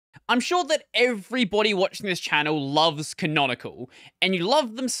I'm sure that everybody watching this channel loves Canonical, and you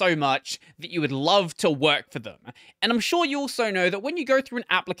love them so much that you would love to work for them. And I'm sure you also know that when you go through an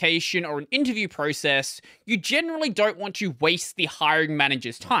application or an interview process, you generally don't want to waste the hiring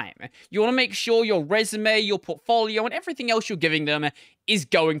manager's time. You want to make sure your resume, your portfolio, and everything else you're giving them is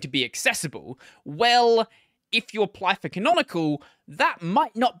going to be accessible. Well, if you apply for Canonical, that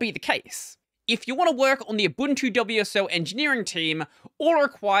might not be the case. If you want to work on the Ubuntu WSL engineering team, all it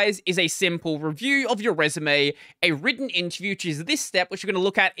requires is a simple review of your resume, a written interview, which is this step, which we're going to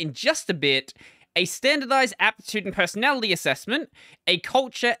look at in just a bit, a standardized aptitude and personality assessment, a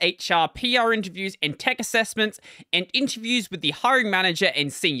culture, HR, PR interviews, and tech assessments, and interviews with the hiring manager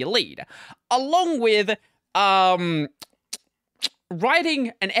and senior lead, along with writing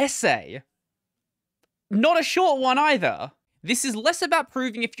an essay. Not a short one either. This is less about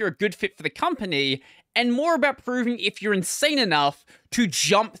proving if you're a good fit for the company, and more about proving if you're insane enough to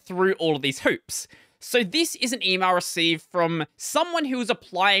jump through all of these hoops. So this is an email received from someone who is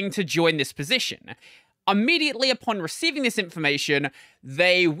applying to join this position. Immediately upon receiving this information,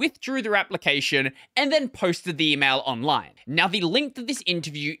 they withdrew their application and then posted the email online. Now, the length of this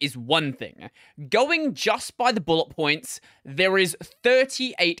interview is one thing. Going just by the bullet points, there is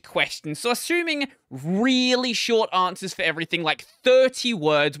 38 questions. So assuming really short answers for everything, like 30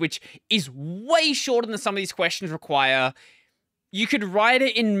 words, which is way shorter than some of these questions require, you could write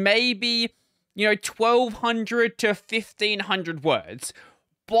it in maybe, 1,200 to 1,500 words.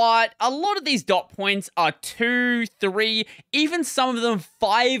 But a lot of these dot points are 2, 3, even some of them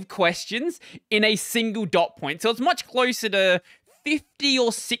 5 questions in a single dot point. So it's much closer to 50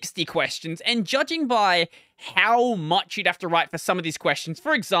 or 60 questions. And judging by how much you'd have to write for some of these questions,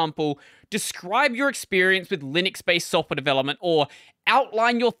 for example, describe your experience with Linux-based software development, or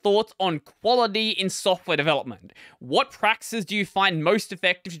outline your thoughts on quality in software development. What practices do you find most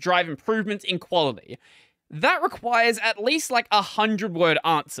effective to drive improvements in quality? That requires at least like 100-word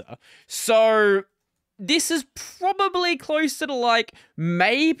answer. So this is probably closer to like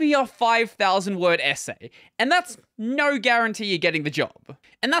maybe a 5,000-word essay. And that's no guarantee you're getting the job.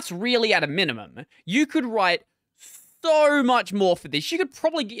 And that's really at a minimum. You could write so much more for this. You could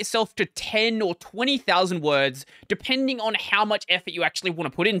probably get yourself to 10 or 20,000 words, depending on how much effort you actually want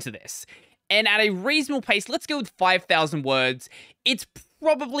to put into this. And at a reasonable pace, let's go with 5,000 words. It's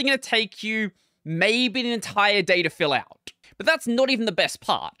probably going to take you maybe an entire day to fill out. But that's not even the best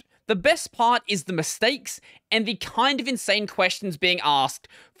part. The best part is the mistakes and the kind of insane questions being asked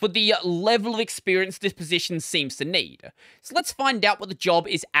for the level of experience this position seems to need. So let's find out what the job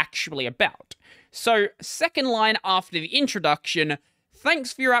is actually about. So, second line after the introduction,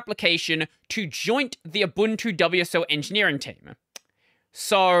 thanks for your application to join the Ubuntu WSL engineering team.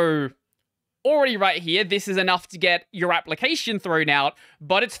 So, already right here, this is enough to get your application thrown out,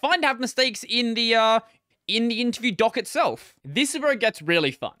 but it's fine to have mistakes in the interview doc itself. This is where it gets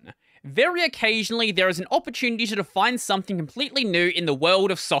really fun. Very occasionally, there is an opportunity to define something completely new in the world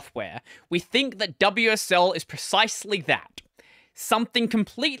of software. We think that WSL is precisely that. Something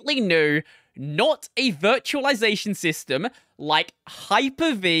completely new, not a virtualization system like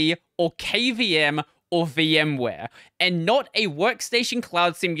Hyper-V or KVM or VMware, and not a workstation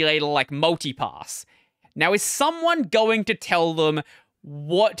cloud simulator like Multipass. Now, is someone going to tell them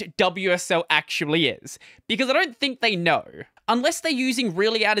what WSL actually is? Because I don't think they know. Unless they're using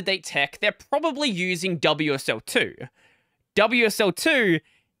really out-of-date tech, they're probably using WSL2. WSL2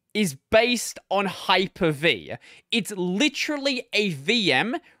 is based on Hyper-V. It's literally a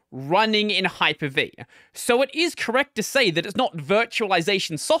VM running in Hyper-V. So it is correct to say that it's not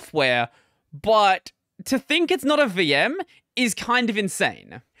virtualization software, but to think it's not a VM is kind of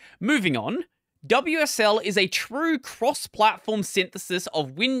insane. Moving on, WSL is a true cross-platform synthesis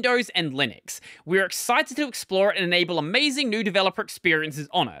of Windows and Linux. We're excited to explore it and enable amazing new developer experiences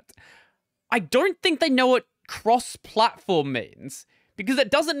on it. I don't think they know what cross-platform means, because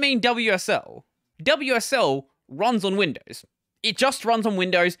it doesn't mean WSL. WSL runs on Windows. It just runs on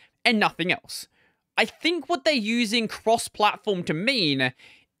Windows and nothing else. I think what they're using cross-platform to mean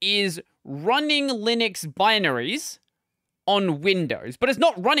is running Linux binaries on Windows. But it's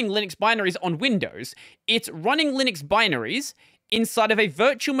not running Linux binaries on Windows. It's running Linux binaries inside of a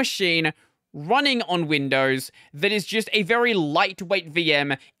virtual machine running on Windows that is just a very lightweight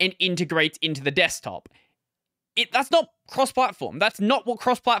VM and integrates into the desktop. That's not cross-platform. That's not what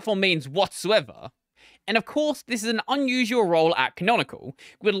cross-platform means whatsoever. And of course, this is an unusual role at Canonical.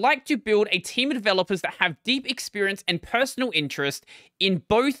 We'd like to build a team of developers that have deep experience and personal interest in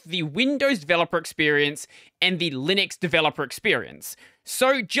both the Windows developer experience and the Linux developer experience.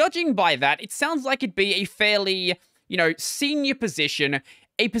 So judging by that, it sounds like it'd be a fairly, senior position,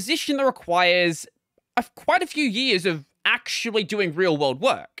 a position that requires quite a few years of actually doing real-world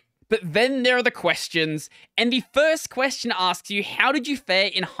work. But then there are the questions, and the first question asks you, how did you fare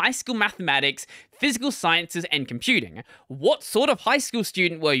in high school mathematics, physical sciences, and computing? What sort of high school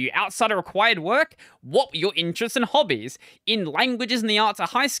student were you outside of required work? What were your interests and hobbies? In languages and the arts at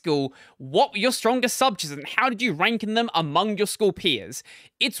high school, what were your strongest subjects, and how did you rank in them among your school peers?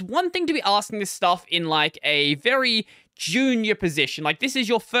 It's one thing to be asking this stuff in like a very junior position, like this is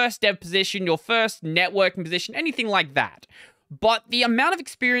your first dev position, your first networking position, anything like that. But the amount of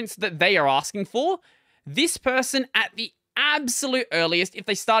experience that they are asking for, this person at the absolute earliest, if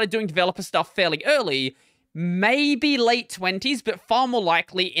they started doing developer stuff fairly early, maybe late 20s, but far more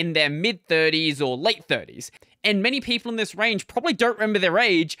likely in their mid-30s or late 30s. And many people in this range probably don't remember their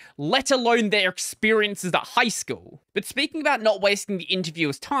age, let alone their experiences at high school. But speaking about not wasting the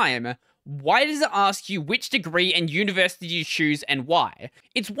interviewer's time, why does it ask you which degree and university you choose and why?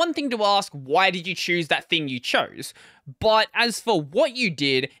 It's one thing to ask why did you choose that thing you chose, but as for what you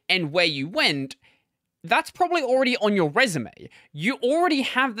did and where you went, that's probably already on your resume. You already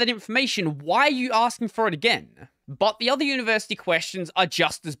have that information, why are you asking for it again? But the other university questions are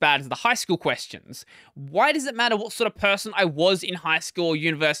just as bad as the high school questions. Why does it matter what sort of person I was in high school or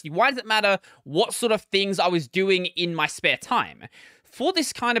university? Why does it matter what sort of things I was doing in my spare time? For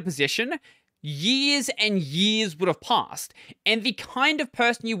this kind of position, years and years would have passed, and the kind of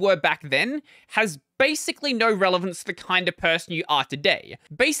person you were back then has basically no relevance to the kind of person you are today.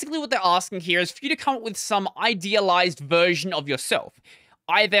 Basically what they're asking here is for you to come up with some idealized version of yourself,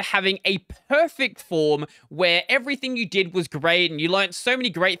 either having a perfect form where everything you did was great and you learned so many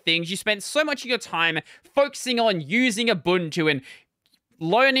great things, you spent so much of your time focusing on using Ubuntu and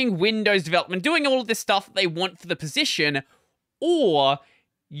learning Windows development, doing all of this stuff that they want for the position, or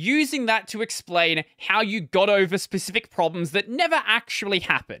using that to explain how you got over specific problems that never actually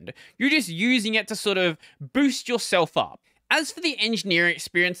happened. You're just using it to sort of boost yourself up. As for the engineering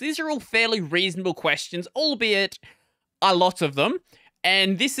experience, these are all fairly reasonable questions, albeit a lot of them.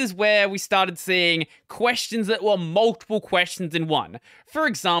 And this is where we started seeing questions that were multiple questions in one. For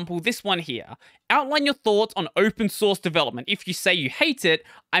example, this one here. Outline your thoughts on open source development. If you say you hate it,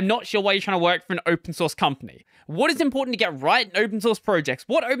 I'm not sure why you're trying to work for an open source company. What is important to get right in open source projects?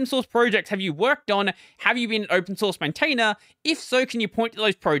 What open source projects have you worked on? Have you been an open source maintainer? If so, can you point to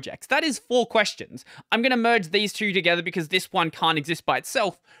those projects? That is 4 questions. I'm going to merge these 2 together because this one can't exist by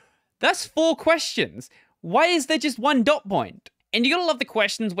itself. That's 4 questions. Why is there just 1 dot point? And you gotta love the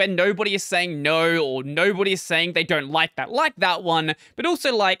questions where nobody is saying no, or nobody is saying they don't like that one, but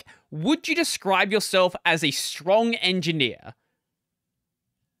also like, would you describe yourself as a strong engineer?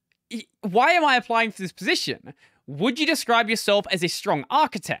 Why am I applying for this position? Would you describe yourself as a strong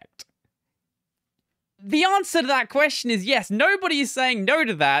architect? The answer to that question is yes. Nobody is saying no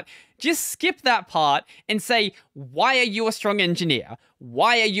to that. Just skip that part and say, why are you a strong engineer?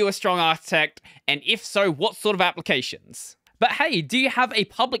 Why are you a strong architect? And if so, what sort of applications? But hey, do you have a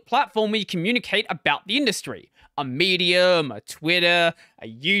public platform where you communicate about the industry? A Medium, a Twitter, a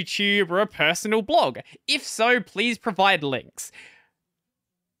YouTube, or a personal blog? If so, please provide links.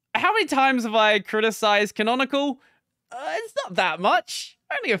 How many times have I criticized Canonical? It's not that much.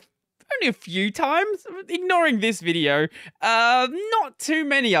 Only a few times. Ignoring this video. Not too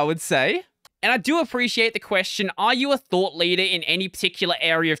many, I would say. And I do appreciate the question, are you a thought leader in any particular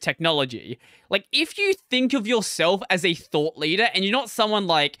area of technology? Like, if you think of yourself as a thought leader and you're not someone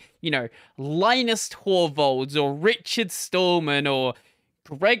like, you know, Linus Torvalds or Richard Stallman or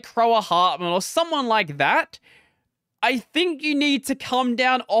Greg Crower-Hartman or someone like that, I think you need to come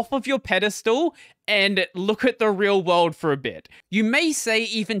down off of your pedestal and look at the real world for a bit. You may say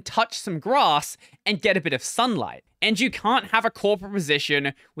even touch some grass and get a bit of sunlight. And you can't have a corporate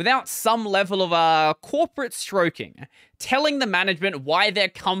position without some level of corporate stroking, telling the management why their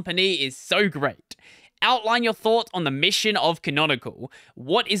company is so great. Outline your thoughts on the mission of Canonical.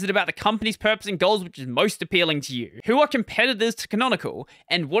 What is it about the company's purpose and goals which is most appealing to you? Who are competitors to Canonical?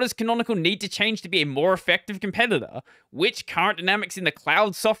 And what does Canonical need to change to be a more effective competitor? Which current dynamics in the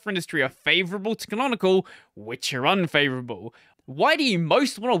cloud software industry are favorable to Canonical? Which are unfavorable? Why do you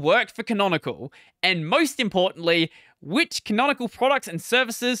most want to work for Canonical? And most importantly, which Canonical products and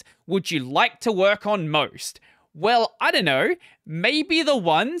services would you like to work on most? Well, I don't know. Maybe the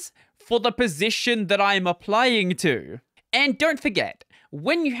ones for the position that I'm applying to. And don't forget,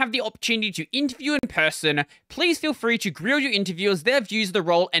 when you have the opportunity to interview in person, please feel free to grill your interviewers their views of the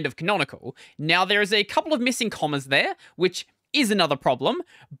role and of Canonical. Now, there is a couple of missing commas there, which is another problem,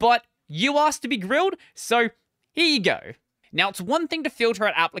 but you asked to be grilled, so here you go. Now, it's one thing to filter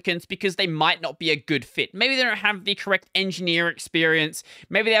out applicants because they might not be a good fit. Maybe they don't have the correct engineer experience.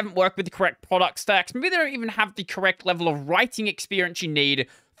 Maybe they haven't worked with the correct product stacks. Maybe they don't even have the correct level of writing experience you need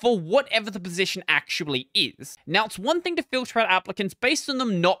for whatever the position actually is. Now, it's one thing to filter out applicants based on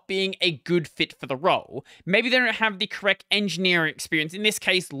them not being a good fit for the role. Maybe they don't have the correct engineering experience, in this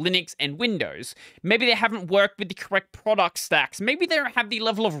case, Linux and Windows. Maybe they haven't worked with the correct product stacks. Maybe they don't have the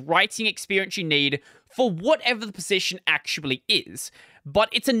level of writing experience you need for whatever the position actually is. But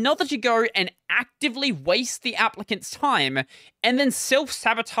it's another to go and actively waste the applicant's time and then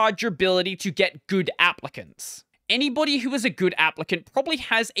self-sabotage your ability to get good applicants. Anybody who is a good applicant probably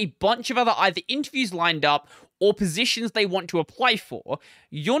has a bunch of other either interviews lined up or positions they want to apply for.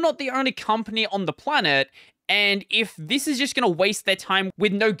 You're not the only company on the planet, and if this is just going to waste their time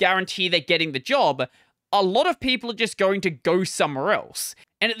with no guarantee they're getting the job, a lot of people are just going to go somewhere else.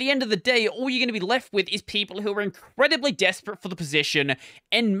 And at the end of the day, all you're going to be left with is people who are incredibly desperate for the position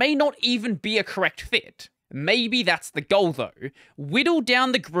and may not even be a correct fit. Maybe that's the goal, though. Whittle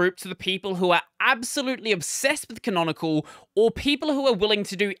down the group to the people who are absolutely obsessed with Canonical, or people who are willing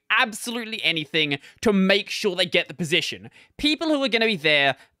to do absolutely anything to make sure they get the position. People who are going to be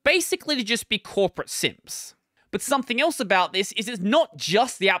there basically to just be corporate simps. But something else about this is it's not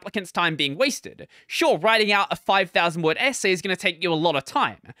just the applicant's time being wasted. Sure, writing out a 5,000-word essay is going to take you a lot of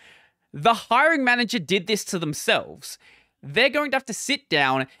time. The hiring manager did this to themselves. They're going to have to sit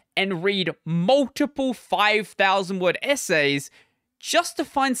down and read multiple 5,000-word essays just to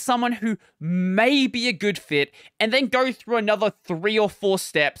find someone who may be a good fit, and then go through another 3 or 4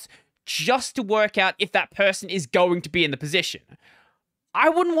 steps just to work out if that person is going to be in the position. I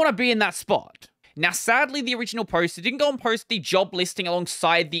wouldn't want to be in that spot. Now, sadly, the original poster didn't go and post the job listing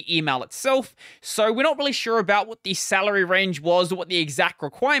alongside the email itself, so we're not really sure about what the salary range was or what the exact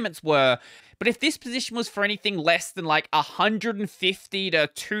requirements were. But if this position was for anything less than like 150 to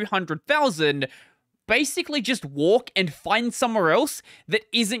 200,000, basically just walk and find somewhere else that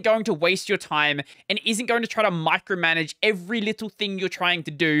isn't going to waste your time and isn't going to try to micromanage every little thing you're trying to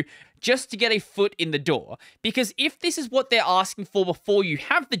do just to get a foot in the door. Because if this is what they're asking for before you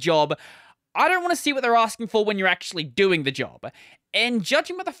have the job, I don't want to see what they're asking for when you're actually doing the job. And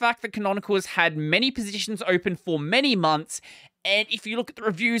judging by the fact that Canonical has had many positions open for many months, and if you look at the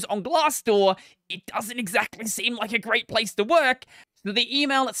reviews on Glassdoor, it doesn't exactly seem like a great place to work, so the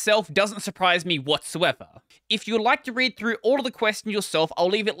email itself doesn't surprise me whatsoever. If you would like to read through all of the questions yourself, I'll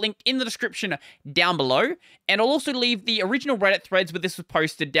leave it linked in the description down below, and I'll also leave the original Reddit threads where this was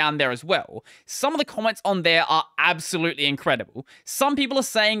posted down there as well. Some of the comments on there are absolutely incredible. Some people are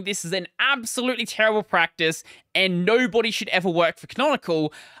saying this is an absolutely terrible practice, and nobody should ever work for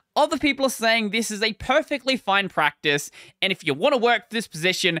Canonical. Other people are saying this is a perfectly fine practice, and if you want to work for this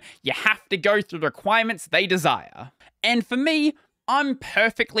position, you have to go through the requirements they desire. And for me, I'm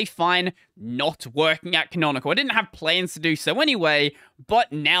perfectly fine not working at Canonical. I didn't have plans to do so anyway,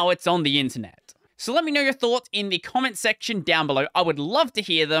 but now it's on the internet. So let me know your thoughts in the comment section down below. I would love to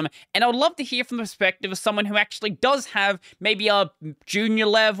hear them, and I would love to hear from the perspective of someone who actually does have maybe a junior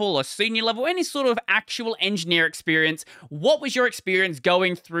level or senior level, any sort of actual engineer experience. What was your experience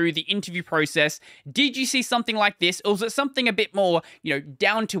going through the interview process? Did you see something like this, or was it something a bit more,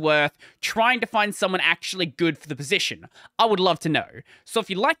 down to earth, trying to find someone actually good for the position? I would love to know. So if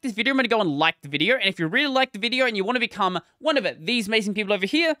you like this video, I'm going to go and like the video, and if you really like the video and you want to become one of these amazing people over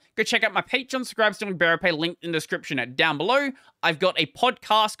here, go check out my Patreon, subscribe to Pay, linked in the description down below. I've got a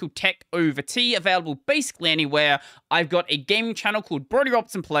podcast called Tech Over Tea, available basically anywhere. I've got a gaming channel called Brodie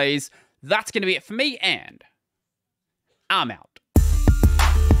Robertson Plays. That's going to be it for me, and I'm out.